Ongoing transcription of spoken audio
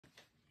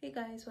Hey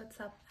guys, what's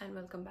up and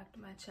welcome back to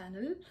my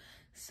channel.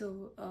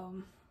 So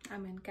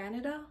I'm in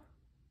Canada.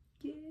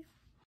 Yeah.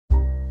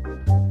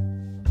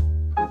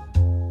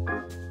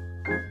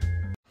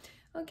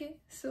 Okay,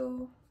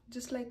 so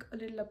just like a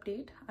little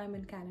update, I'm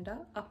in Canada.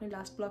 आपने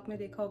last vlog में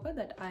देखा होगा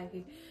that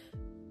I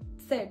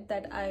said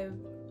that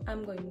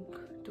I'm going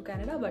to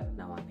Canada, but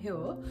now I'm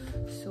here.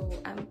 So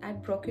I'm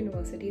at Brock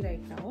University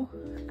right now,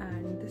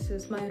 and this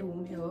is my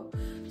room here.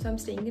 So I'm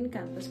staying in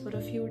campus for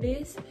a few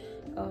days.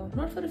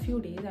 Not for a few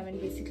days, I mean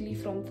basically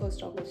from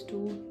 1st August to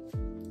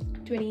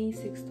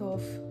 26th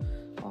of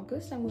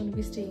August I'm going to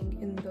be staying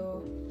in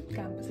the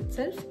campus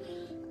itself.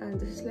 And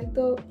this is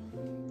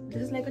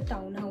like a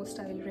townhouse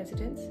style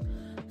residence.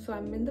 So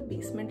I'm in the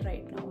basement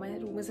right now. My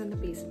room is in the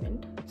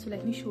basement. So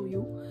let me show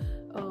you.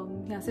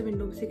 यहाँ से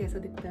window से कैसा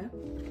दिखता है.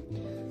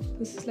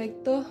 This is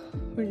like the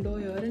window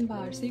here, and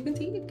बाहर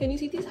से can you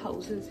see these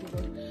houses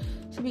here?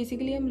 So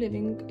basically I'm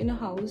living in a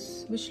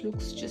house which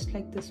looks just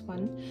like this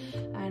one,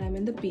 and I'm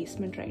in the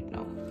basement right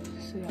now.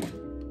 So yeah,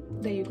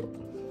 there you go.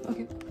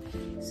 Okay,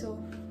 so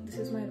this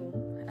is my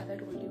room as I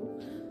told you.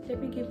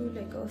 Let me give you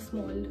like a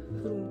small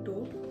room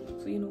tour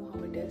so you know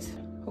how it is.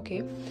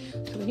 Okay,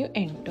 so when you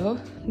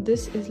enter,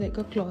 this is like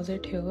a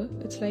closet here.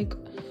 It's like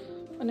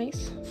a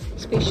nice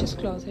spacious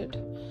closet,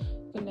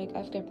 and like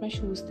I've kept my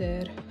shoes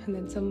there, and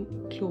then some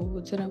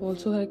clothes, and I've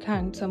also like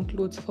hanged some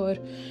clothes for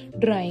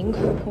drying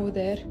over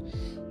there.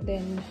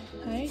 Then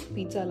I ate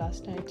pizza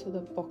last night, so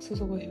the box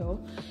is over here.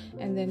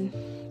 And then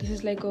this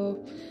is like a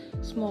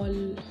small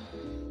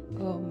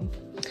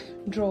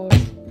drawer,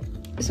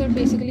 so it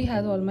basically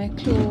has all my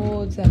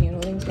clothes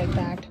and things like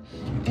that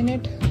in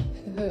it.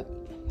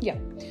 Yeah,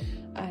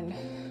 and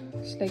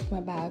it's like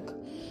my bag.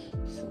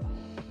 So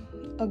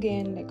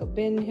again, like a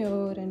bin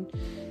here, and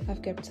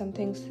I've kept some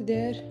things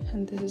there.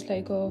 And this is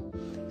like a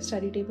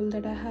study table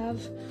that I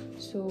have,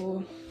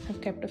 so I've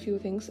kept a few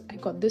things. I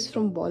got this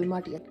from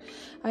Walmart. Yet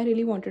I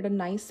really wanted a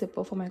nice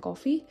sipper for my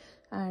coffee,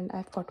 and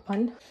I've got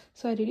one.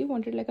 So I really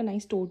wanted like a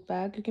nice tote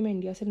bag क्योंकि मैं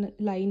India से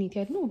लाई नहीं थी.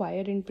 I don't know why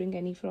I didn't bring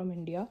any from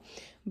India,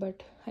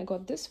 but I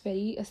got this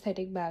very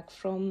aesthetic bag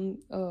from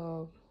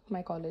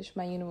my college,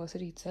 my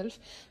university itself,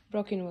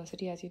 Brock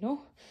University, as you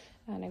know.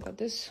 And I got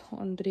this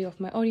on the day of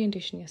my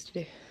orientation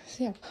yesterday.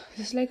 So yeah,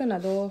 this is like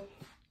another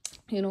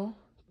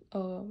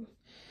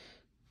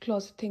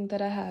closet thing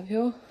that I have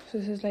here. So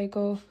this is like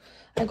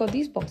I got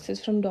these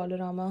boxes from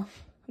Dollarama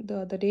the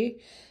other day.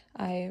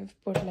 I've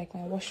put like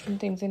my washroom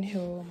things in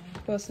here,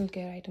 my personal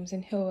care items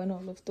in here, and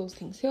all of those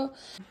things here.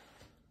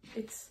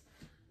 I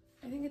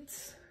think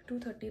it's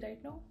 2:30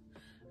 right now,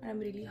 and I'm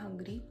really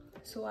hungry.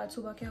 So आज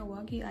सुबह क्या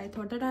हुआ कि I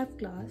thought that I have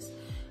class,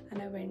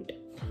 and I went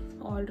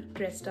all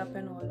dressed up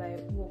and all. I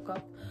woke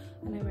up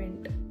and I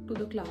went to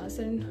the class,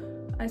 and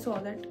I saw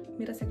that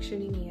मेरा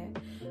section ही नहीं है.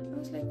 I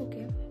was like,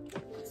 okay.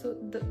 So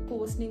the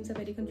course names are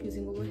very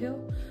confusing over here.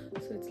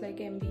 So it's like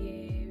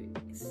MBA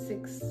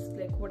 6,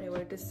 like whatever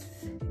it is,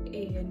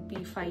 A and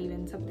P 5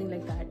 and something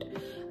like that.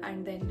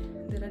 And then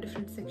there are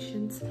different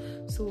sections.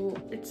 So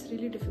it's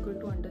really difficult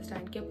to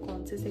understand कि आप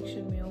कौन से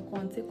section में हो,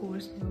 कौन से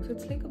course में हो. So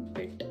it's like a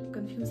bit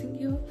confusing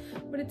here,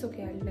 but it's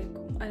okay.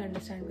 I'll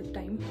understand with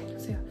time.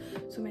 So yeah,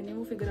 so मैंने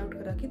वो figure out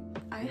करा कि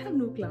I have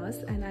no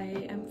class and I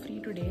am free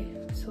today.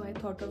 So I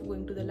thought of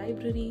going to the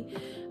library,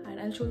 and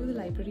I'll show you the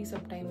library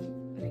sometime,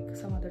 like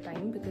some other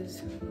time,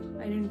 because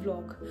I didn't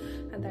vlog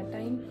at that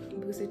time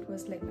because it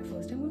was like my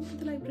first time going to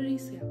the library.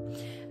 So yeah,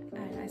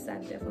 and I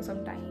sat there for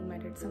some time. I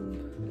did some,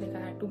 like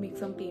I had to make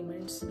some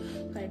payments,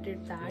 so I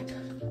did that.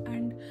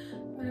 And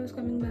when I was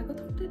coming back, I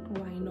thought that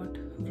why not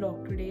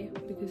vlog today,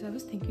 because I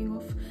was thinking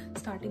of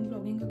starting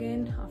vlogging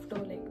again after,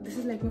 like, this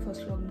is like my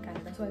first vlog in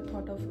Canada, so I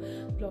thought of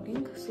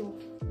vlogging. So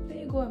there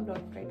you go, I'm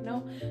vlogging right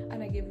now,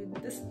 and I gave you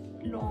this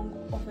long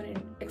of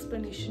an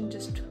explanation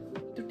just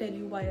to tell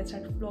you why I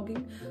started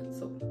vlogging.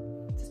 So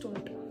just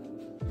don't,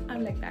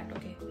 I'm like that,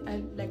 okay?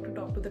 I like to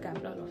talk to the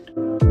camera a lot.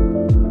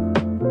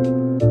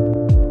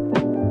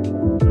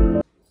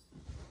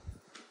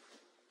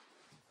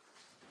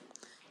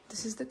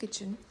 This is the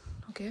kitchen,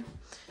 okay?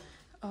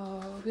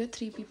 We are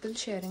 3 people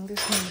sharing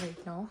this room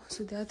right now.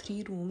 So there are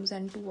 3 rooms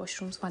and 2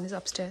 washrooms. One is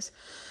upstairs.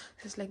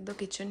 This is like the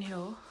kitchen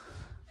here.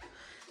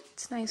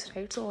 It's nice,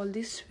 right? So all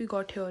this we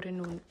got here in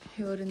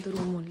the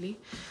room only.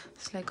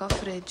 It's like a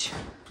fridge,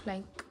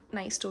 like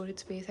nice storage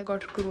space. I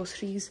got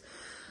groceries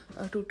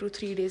 2 to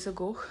 3 days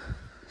ago.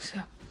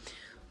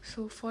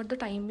 So for the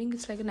time being,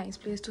 it's like a nice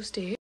place to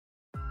stay.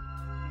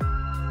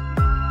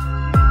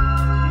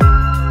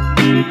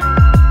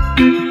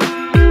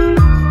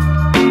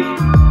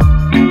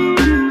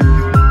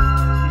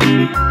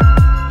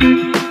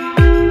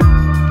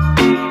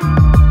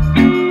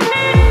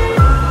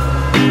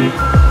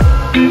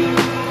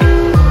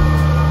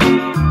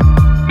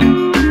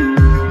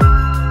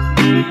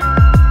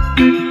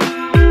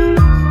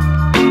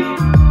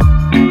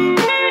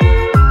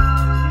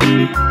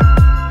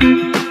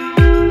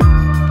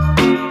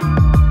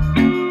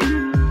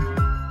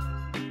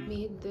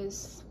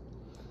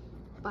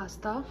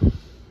 Pasta.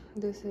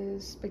 This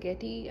is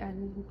spaghetti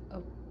and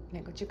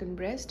like a chicken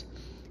breast,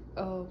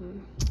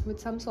 with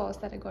some sauce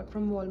that I got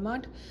from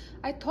Walmart.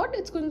 I thought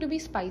it's going to be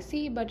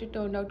spicy, but it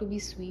turned out to be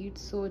sweet,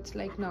 so it's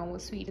like now a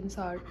sweet and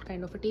sour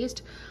kind of a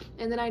taste.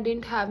 And then I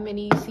didn't have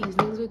many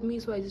seasonings with me,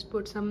 so I just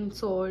put some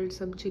salt,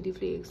 some chili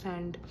flakes,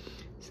 and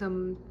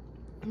some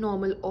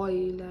normal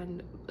oil,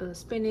 and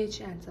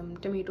spinach, and some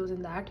tomatoes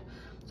in that.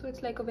 So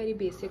it's like a very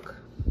basic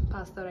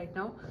pasta right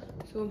now.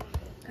 So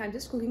I'm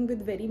just cooking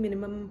with very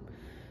minimum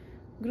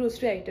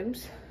grocery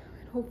items.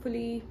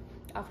 Hopefully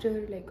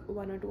after like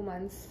 1 or 2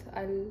 months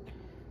I'll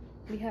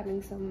be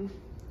having some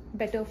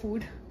better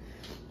food,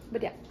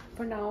 but yeah,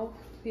 for now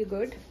we're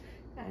good.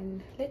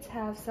 And let's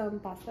have some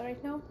pasta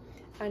right now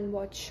and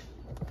watch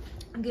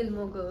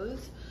Gilmore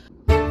Girls.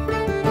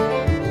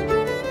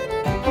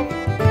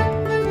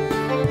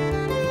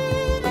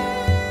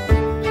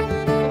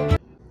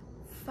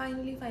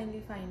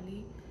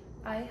 Finally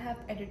I have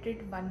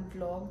edited one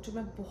vlog जो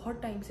मैं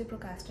बहुत time से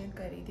procrastinate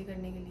कर रही थी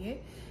करने के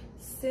लिए.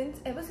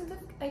 Ever since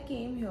I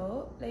came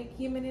here, like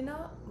ये मैंने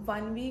ना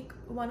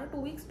 1 or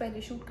 2 weeks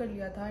पहले शूट कर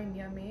लिया था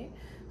इंडिया में.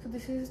 So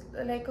this is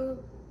like a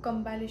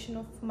compilation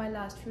of my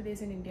last few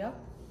days in India.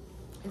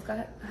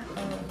 इसका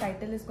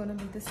title is gonna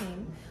be the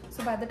same.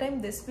 So by the time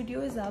this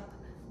video is up,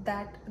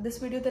 this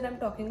video that I'm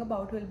talking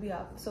about will be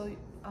up. So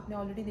आपने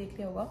already देख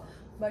लिया होगा,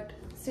 but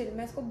still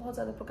मैं इसको बहुत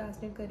ज़्यादा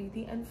procrastinate कर रही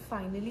थी, and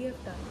finally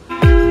I've done.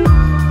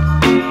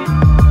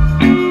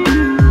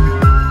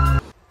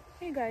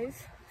 Hey guys,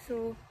 so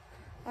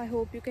I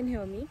hope you can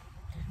hear me.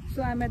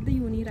 So I'm at the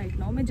uni right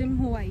now. मैं gym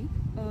हो आई.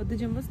 The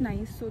gym was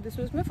nice. So this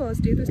was my first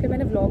day, तो इसलिए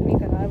मैंने vlog नहीं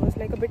करा. I was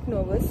like a bit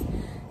nervous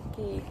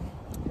कि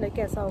like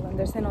कैसा होगा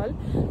अंदर से and all.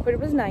 But it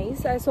was nice.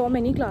 I saw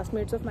many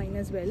classmates of mine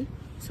as well.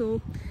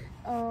 So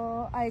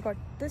I got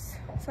this.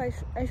 So I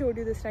showed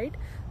you this, right?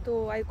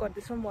 So I got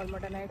this from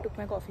Walmart and I took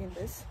my coffee in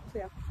this. So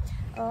yeah,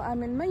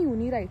 I'm in my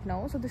uni right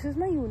now. So this is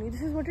my uni.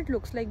 This is what it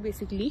looks like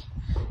basically.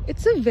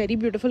 It's a very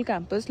beautiful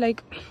campus.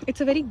 Like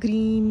it's a very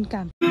green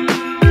campus.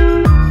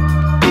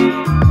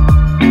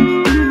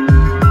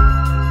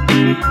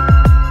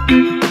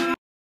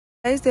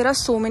 Guys, there are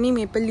so many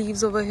maple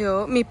leaves over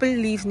here. Maple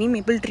leaves नहीं,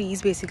 maple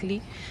trees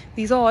basically.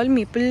 These are all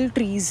maple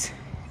trees.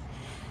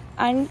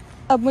 And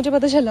अब मुझे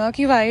पता चला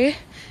कि why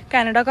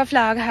Canada का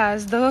flag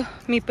has the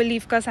maple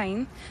leaf का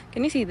sign.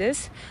 Can you see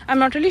this? I'm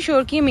not really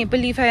sure कि ये maple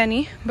leaf है या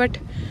नहीं, but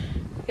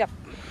yeah,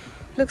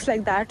 looks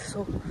like that.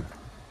 So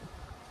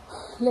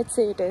let's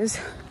say it is.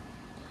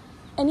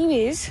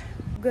 Anyways,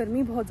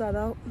 गर्मी बहुत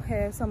ज़्यादा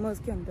है summers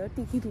के अंदर,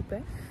 तीखी धूप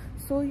है.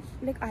 So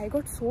like I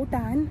got so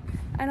tan,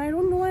 and I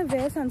don't know, I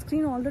wear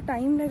sunscreen all the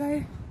time. Like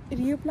I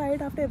reapply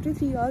it after every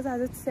 3 hours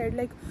as it said,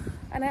 like,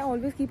 and I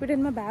always keep it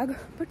in my bag,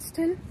 but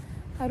still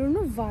I don't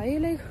know why.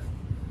 Like,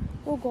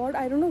 oh god,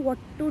 I don't know what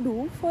to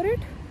do for it.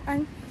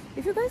 And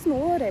if you guys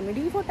know a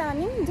remedy for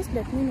tanning, just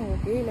let me know,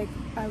 okay? Like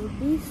I would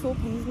be so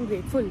pleased and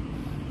grateful.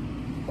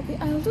 Okay,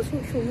 I also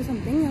show you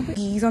something. यहाँ पे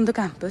bees on the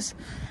campus.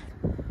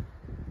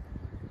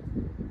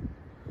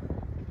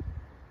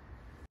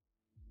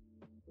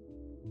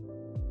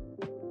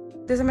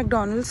 There's a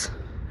McDonald's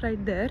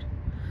right there.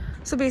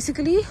 So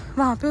basically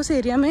वहाँ पे उस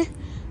area में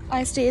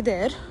I stay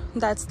there.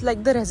 That's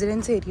like the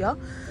residence area.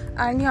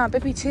 And यहाँ पे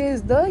पीछे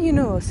is the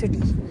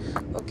university.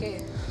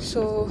 Okay,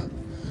 so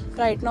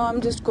right now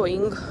I'm just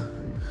going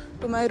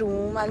to my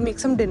room. I'll make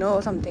some dinner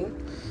or something.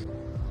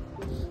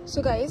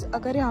 So guys,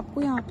 अगर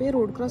आपको यहाँ पे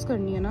road cross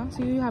करनी है ना,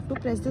 so you have to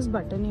press this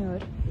button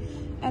here,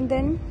 and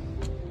then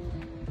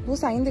वो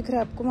sign दिख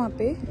रहा है आपको वहाँ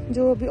पे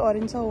जो अभी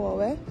ऑरेंज सा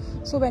हुआ है.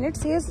 So when it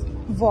says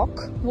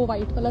walk, वो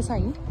वाइट वाला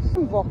sign,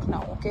 walk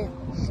now. Okay,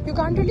 you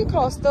can't really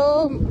cross the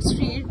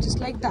street just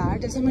like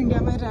that. जैसे हम इंडिया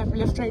में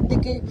लेफ्ट राइट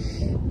देके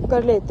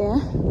कर लेते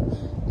हैं.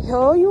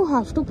 Here you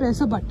have to press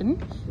a button,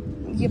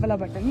 ये वाला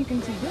button. You can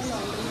see this.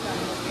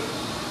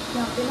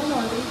 यहाँ पे ना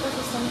लॉन्ड्री का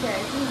सिस्टम क्या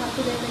है कि you have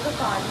to get like a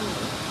card.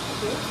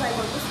 Okay, so I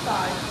got this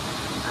card,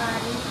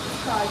 and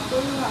card को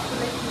you have to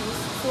like use.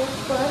 So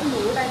per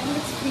load, I think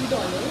it's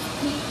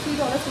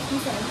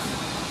 $3.50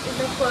 is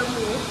like per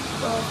load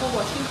for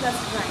washing plus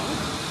drying.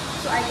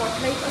 So I got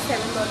like a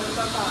 $7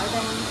 का card,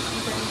 and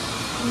you can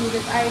use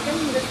it. I can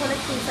use it for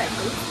like 2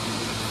 cycles.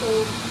 So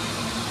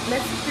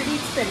that's pretty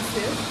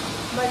expensive,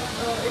 but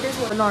it is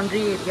a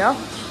laundry area.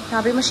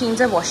 यहाँ पे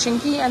machines are washing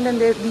की, and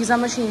then these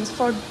are machines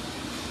for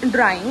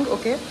drying.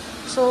 Okay,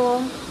 so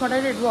what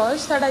I did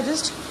was that I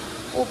just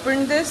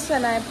opened this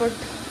and I put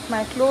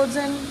my clothes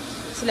in,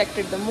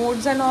 selected the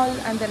modes and all,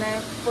 and then I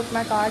put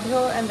my card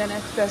here, and then I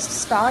pressed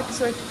start.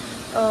 So it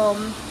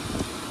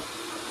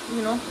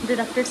you know,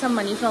 deducted some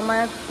money from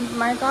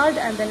my card,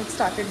 and then it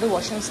started the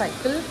washing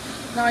cycle.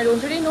 Now I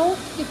don't really know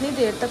kitni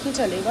der tak hi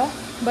chalega,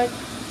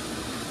 but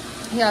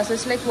yeah, so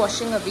it's like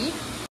washing a week.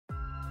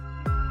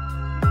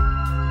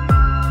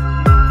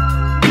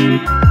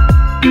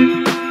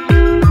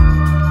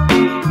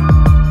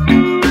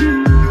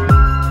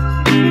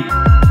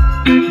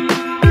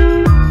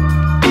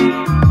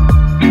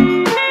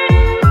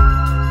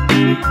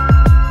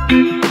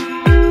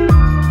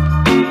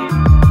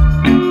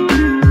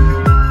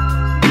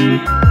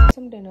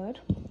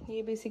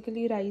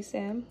 Basically rice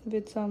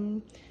with some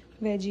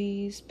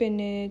veggies,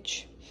 spinach,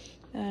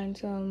 and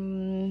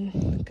some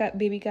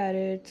baby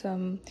carrots,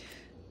 some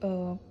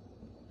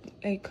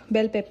like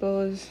bell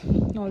peppers,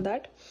 all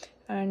that.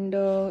 And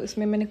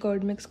इसमें मैंने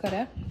curd mix करा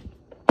है.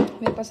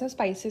 मेरे पास ना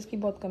spices की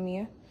बहुत कमी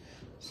है,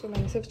 सो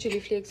मैंने सिर्फ चिली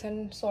फ्लेक्स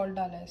एंड सॉल्ट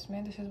डाला है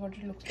इसमें. This is what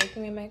it looks like.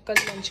 मैं कल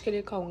लंच के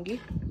लिए खाऊंगी.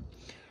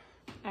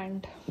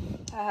 And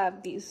I have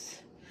this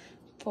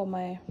for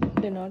my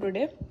dinner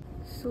today.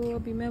 सो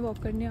अभी मैं वॉक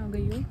करने आ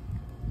गई हूँ.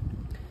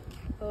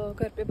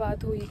 घर पे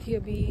बात हुई थी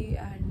अभी,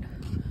 एंड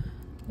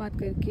बात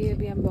करके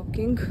अभी आई एम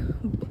वॉकिंग.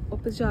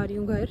 वापस जा रही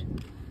हूँ घर.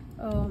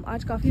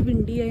 आज काफ़ी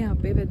विंडी है यहाँ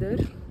पे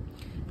वेदर,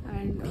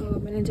 एंड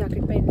मैंने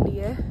जैकेट पहन ली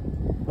है.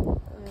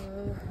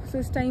 सो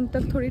इस टाइम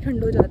तक थोड़ी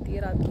ठंड हो जाती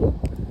है रात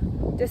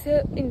को. जैसे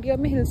इंडिया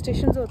में हिल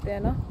स्टेशंस होते हैं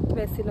ना,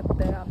 वैसे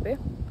लगता है यहाँ पे.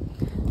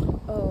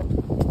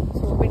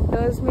 सो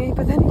विंटर्स में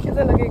पता नहीं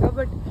कैसा लगेगा,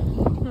 बट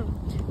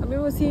अभी मैं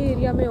उसी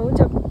एरिया में हूँ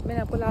जब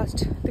मैंने आपको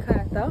लास्ट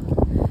दिखाया था.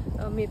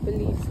 मेपल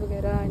लीव्स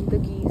वगैरह and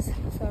the गीज,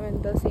 so I am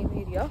in the same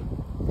area.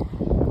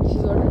 This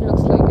is what it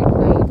looks like at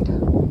night.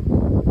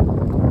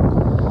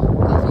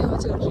 काफ़ी हवा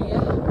चल रही है.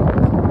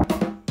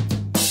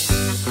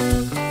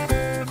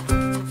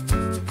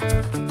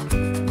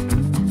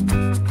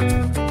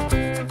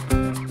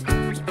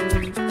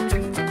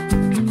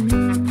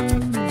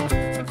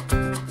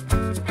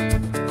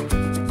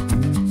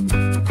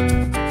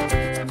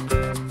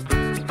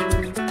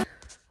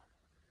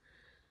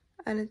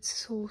 And it's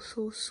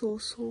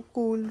so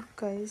cool,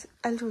 guys.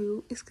 I'll show you.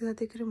 इसके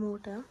साथ एक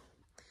remote है,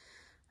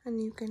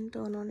 and you can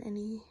turn on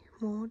any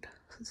mode.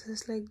 So this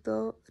is like the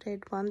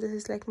red one. This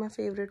is like my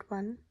favorite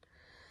one.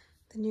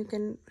 Then you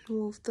can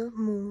remove the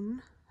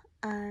moon,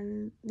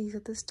 and these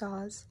are the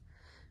stars.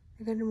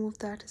 You can remove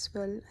that as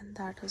well, and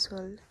that as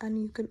well.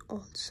 And you can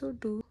also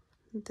do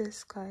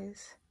this,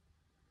 guys.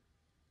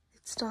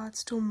 It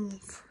starts to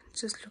move.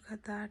 Just look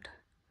at that.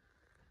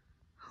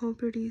 How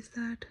pretty is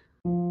that?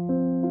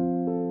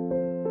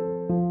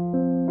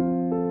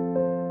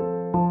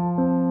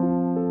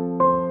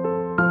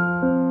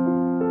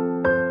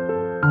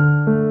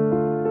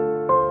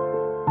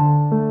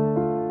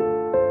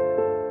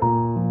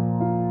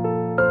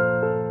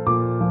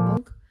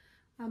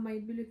 I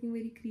might be looking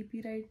very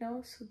creepy right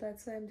now, so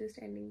that's why I'm just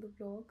ending the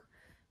vlog.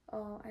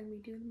 I'll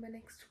meet you in my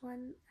next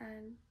one.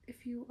 And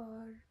if you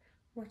are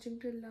watching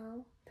till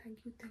now, thank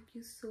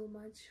you so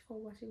much for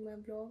watching my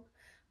vlog.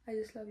 I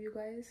just love you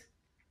guys.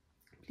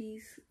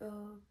 Please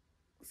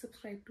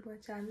subscribe to my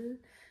channel,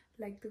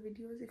 like the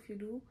videos if you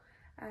do,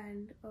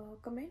 and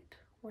comment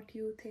what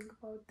you think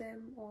about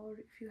them, or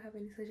if you have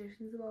any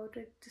suggestions about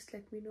it, just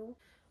let me know.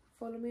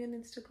 Follow me on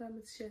Instagram,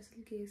 it's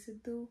Jessel K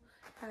Sidhu,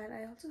 and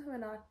I also have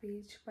an art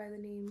page by the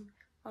name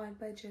Art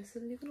by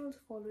Jessel. You can also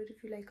follow it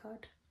if you like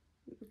art.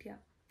 But yeah,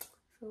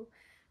 so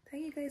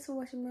thank you guys for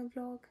watching my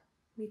vlog.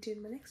 Meet you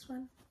in my next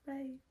one.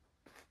 Bye.